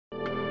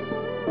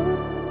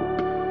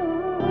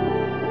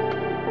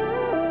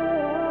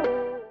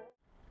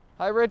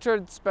Hi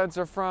Richard,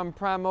 Spencer from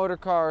Prime Motor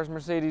Cars,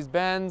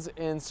 Mercedes-Benz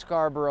in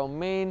Scarborough,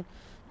 Maine.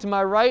 To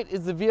my right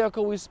is the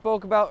vehicle we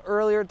spoke about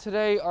earlier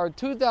today, our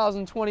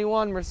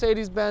 2021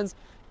 Mercedes-Benz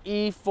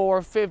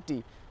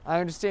E450. I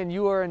understand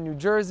you are in New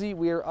Jersey,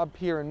 we are up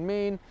here in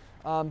Maine.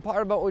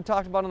 Part about what we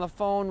talked about on the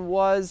phone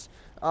was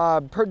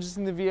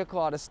purchasing the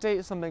vehicle out of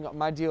state, something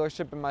my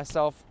dealership and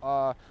myself,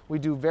 we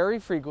do very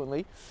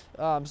frequently.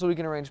 So we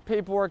can arrange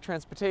paperwork,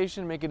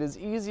 transportation, make it as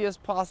easy as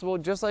possible,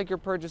 just like you're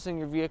purchasing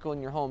your vehicle in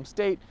your home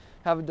state,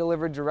 have it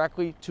delivered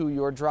directly to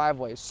your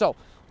driveway. So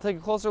we'll take a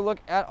closer look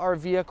at our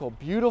vehicle.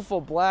 Beautiful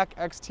black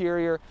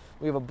exterior.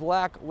 We have a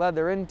black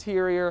leather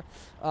interior.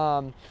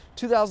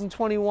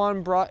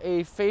 2021 brought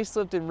a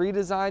facelift and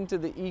redesign to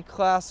the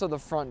E-Class, so the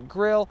front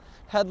grille,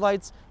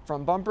 headlights,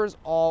 front bumpers,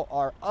 all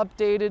are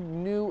updated.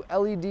 New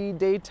LED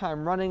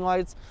daytime running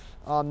lights.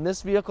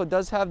 This vehicle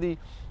does have the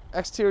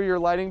exterior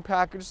lighting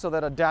package, so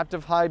that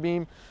adaptive high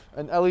beam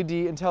and LED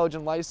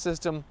intelligent light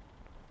system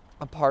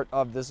a part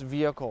of this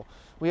vehicle.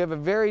 We have a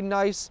very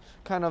nice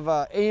kind of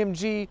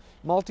AMG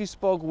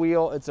multi-spoke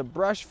wheel. It's a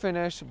brush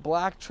finish,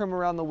 black trim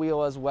around the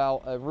wheel as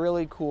well. A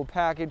really cool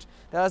package.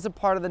 That is a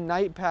part of the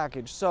night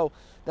package. So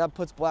that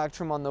puts black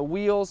trim on the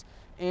wheels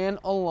and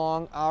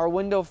along our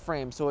window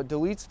frame. So it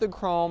deletes the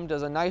chrome,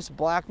 does a nice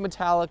black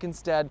metallic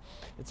instead.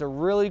 It's a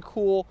really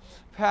cool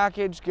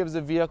package, gives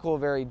the vehicle a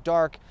very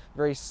dark,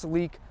 very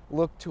sleek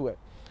look to it.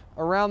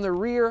 Around the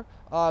rear,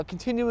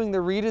 continuing the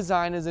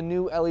redesign, is a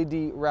new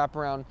LED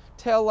wraparound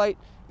taillight,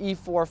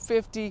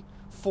 E450,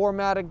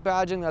 4MATIC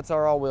badging, that's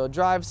our all-wheel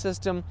drive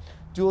system,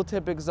 dual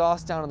tip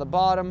exhaust down on the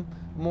bottom,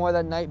 more of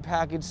that night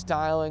package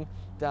styling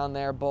down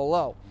there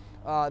below.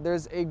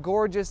 There's a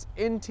gorgeous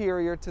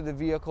interior to the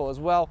vehicle as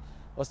well.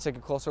 Let's take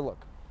a closer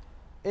look.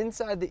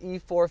 Inside the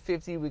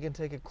E450, we can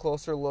take a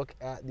closer look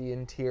at the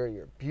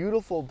interior.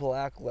 Beautiful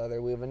black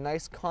leather. We have a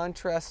nice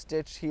contrast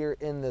stitch here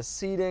in the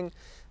seating,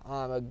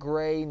 a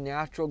gray,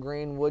 natural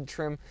grain wood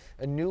trim,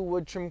 a new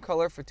wood trim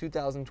color for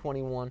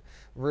 2021.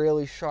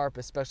 Really sharp,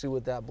 especially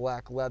with that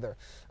black leather.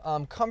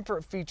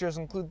 Comfort features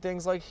include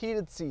things like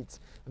heated seats,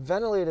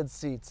 ventilated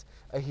seats,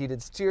 a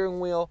heated steering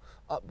wheel,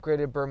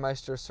 upgraded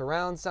Burmester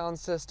surround sound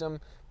system,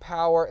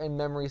 power and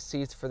memory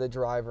seats for the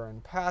driver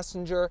and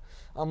passenger.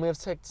 We have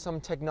some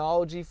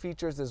technology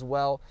features as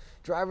well.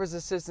 Driver's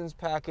assistance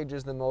package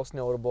is the most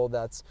notable.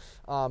 That's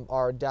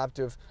our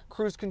adaptive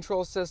cruise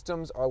control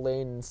systems, our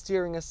lane and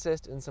steering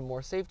assist, and some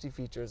more safety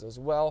features as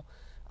well.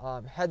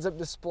 Heads-up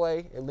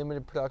display, a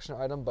limited production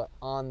item, but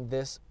on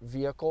this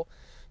vehicle.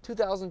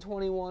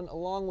 2021,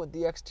 along with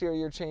the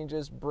exterior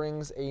changes,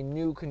 brings a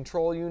new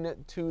control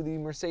unit to the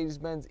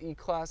Mercedes-Benz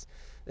E-Class.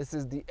 This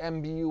is the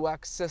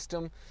MBUX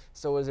system,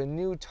 so it's a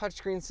new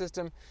touchscreen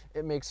system.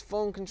 It makes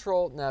phone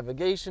control,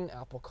 navigation,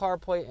 Apple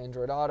CarPlay,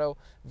 Android Auto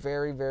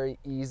very, very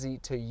easy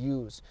to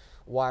use.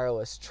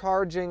 Wireless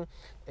charging,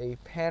 a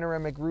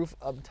panoramic roof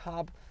up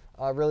top,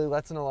 really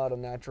lets in a lot of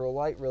natural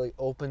light, really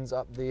opens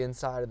up the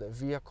inside of the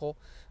vehicle.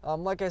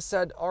 Like I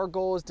said, our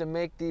goal is to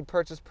make the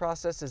purchase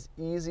process as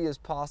easy as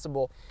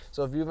possible.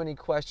 So if you have any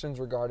questions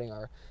regarding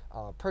our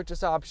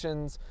purchase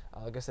options,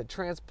 like I said,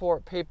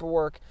 transport,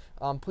 paperwork,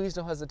 please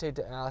don't hesitate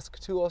to ask.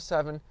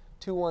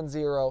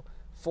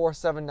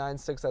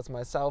 207-210-4796, that's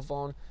my cell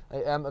phone.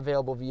 I am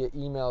available via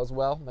email as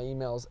well. My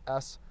email is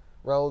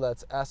sroe,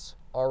 that's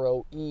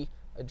SROE,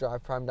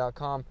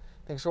 @driveprime.com.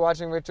 Thanks for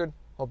watching, Richard.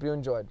 Hope you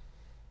enjoyed.